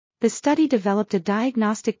The study developed a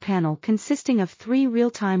diagnostic panel consisting of 3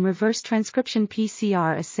 real-time reverse transcription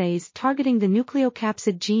PCR assays targeting the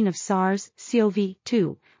nucleocapsid gene of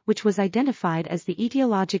SARS-CoV-2, which was identified as the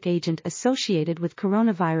etiologic agent associated with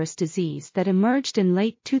coronavirus disease that emerged in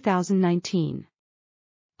late 2019.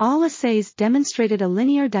 All assays demonstrated a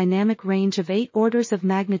linear dynamic range of 8 orders of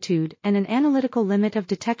magnitude and an analytical limit of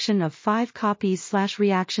detection of 5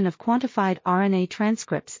 copies/reaction of quantified RNA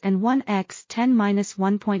transcripts and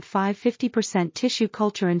 1x10⁻1.5 50% tissue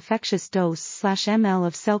culture infectious dose/ml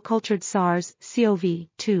of cell-cultured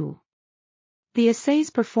SARS-CoV-2. The assays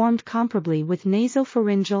performed comparably with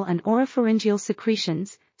nasopharyngeal and oropharyngeal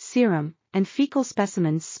secretions, serum, and fecal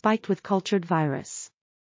specimens spiked with cultured virus.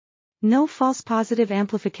 No false positive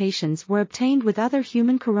amplifications were obtained with other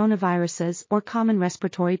human coronaviruses or common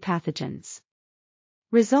respiratory pathogens.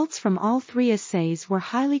 Results from all 3 assays were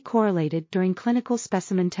highly correlated during clinical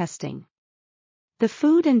specimen testing. The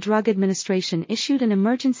Food and Drug Administration issued an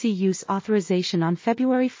emergency use authorization on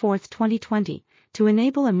February 4, 2020, to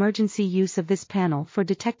enable emergency use of this panel for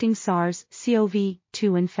detecting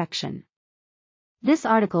SARS-CoV-2 infection. This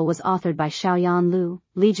article was authored by Xiaoyan Liu,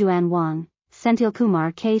 Lijuan Wang,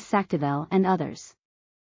 Senthilkumar K. Sakthivel and others.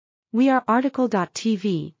 We are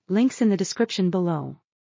RTCLTV, links in the description below.